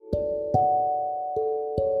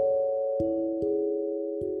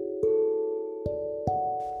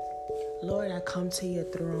come to your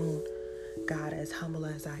throne, God, as humble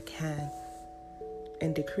as I can,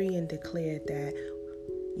 and decree and declare that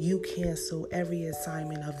you cancel every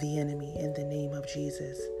assignment of the enemy in the name of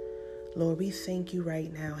Jesus. Lord, we thank you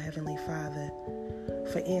right now, Heavenly Father,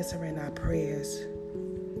 for answering our prayers,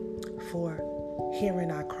 for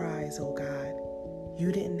hearing our cries, oh God.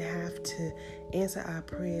 You didn't have to answer our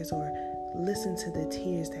prayers or listen to the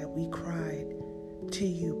tears that we cried to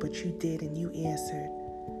you, but you did, and you answered.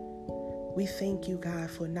 We thank you, God,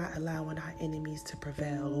 for not allowing our enemies to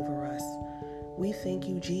prevail over us. We thank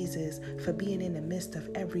you, Jesus, for being in the midst of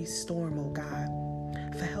every storm, oh God,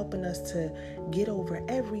 for helping us to get over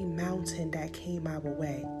every mountain that came our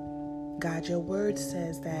way. God, your word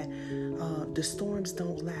says that the storms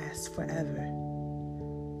don't last forever.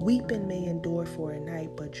 Weeping may endure for a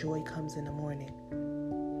night, but joy comes in the morning.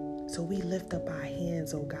 So we lift up our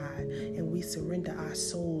hands, oh God, and we surrender our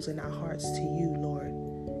souls and our hearts to you, Lord.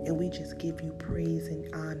 And we just give you praise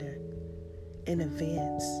and honor in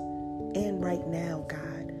advance. And right now,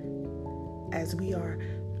 God, as we are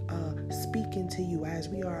speaking to you, as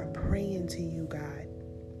we are praying to you, God,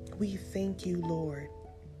 we thank you, Lord.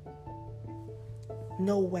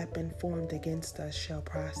 No weapon formed against us shall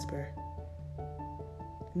prosper.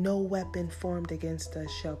 No weapon formed against us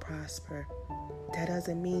shall prosper. That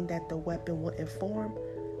doesn't mean that the weapon wouldn't form,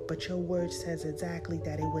 but your word says exactly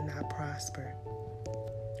that it would not prosper.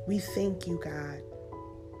 We thank you, God,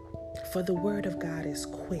 for the word of God is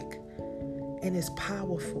quick and is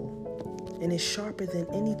powerful and is sharper than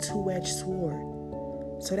any two-edged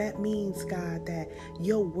sword. So that means, God, that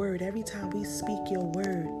your word, every time we speak your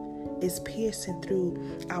word, is piercing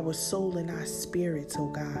through our soul and our spirits, oh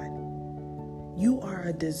God. You are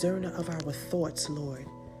a discerner of our thoughts, Lord.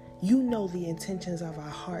 You know the intentions of our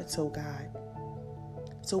hearts, oh God.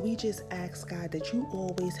 So we just ask, God, that you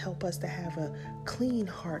always help us to have a clean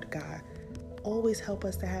heart, God. Always help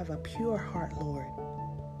us to have a pure heart, Lord.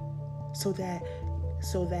 So that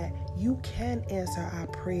you can answer our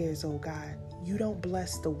prayers, oh God. You don't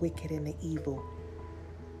bless the wicked and the evil.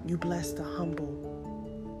 You bless the humble.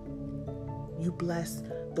 You bless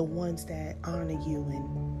the ones that honor you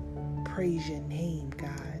and praise your name,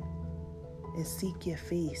 God, and seek your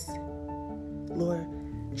face. Lord,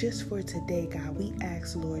 just for today, God, we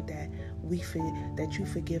ask, Lord, that you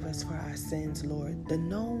forgive us for our sins, Lord, the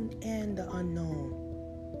known and the unknown.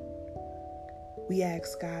 We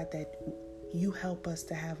ask, God, that you help us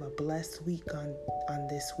to have a blessed week on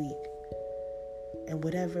this week. And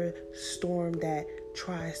whatever storm that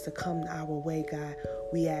tries to come our way, God,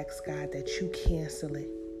 we ask, God, that you cancel it.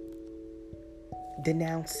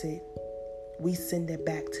 Denounce it. We send it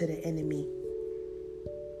back to the enemy.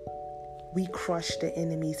 We crush the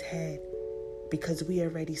enemy's head because we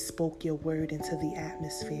already spoke your word into the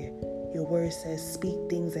atmosphere. Your word says, speak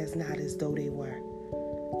things as not as though they were.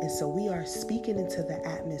 And so we are speaking into the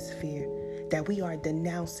atmosphere that we are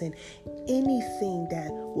denouncing anything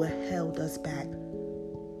that will held us back.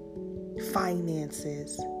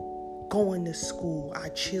 Finances, going to school, our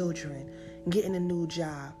children, getting a new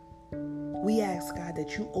job. We ask, God,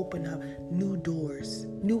 that you open up new doors,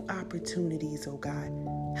 new opportunities, oh God.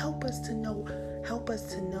 Help us to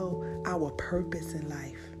know our purpose in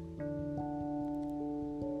life.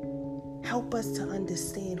 Help us to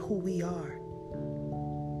understand who we are.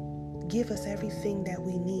 Give us everything that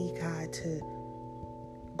we need, God, to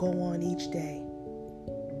go on each day.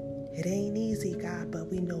 It ain't easy, God, but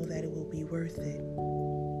we know that it will be worth it.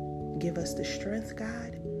 Give us the strength,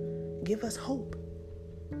 God. Give us hope.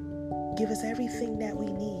 Give us everything that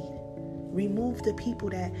we need. Remove the people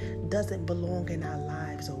that doesn't belong in our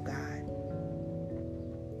lives, oh God.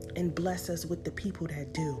 And bless us with the people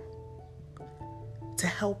that do. To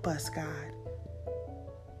help us, God.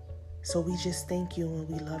 So we just thank you and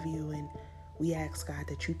we love you, and we ask, God,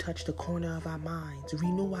 that you touch the corner of our minds.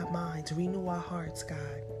 Renew our minds. Renew our hearts, God.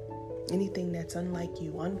 Anything that's unlike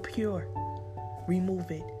you, unpure, remove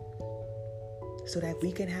it. So that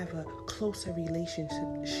we can have a closer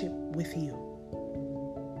relationship with you.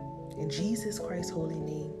 In Jesus Christ's holy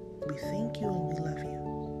name, we thank you and we love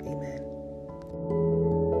you. Amen.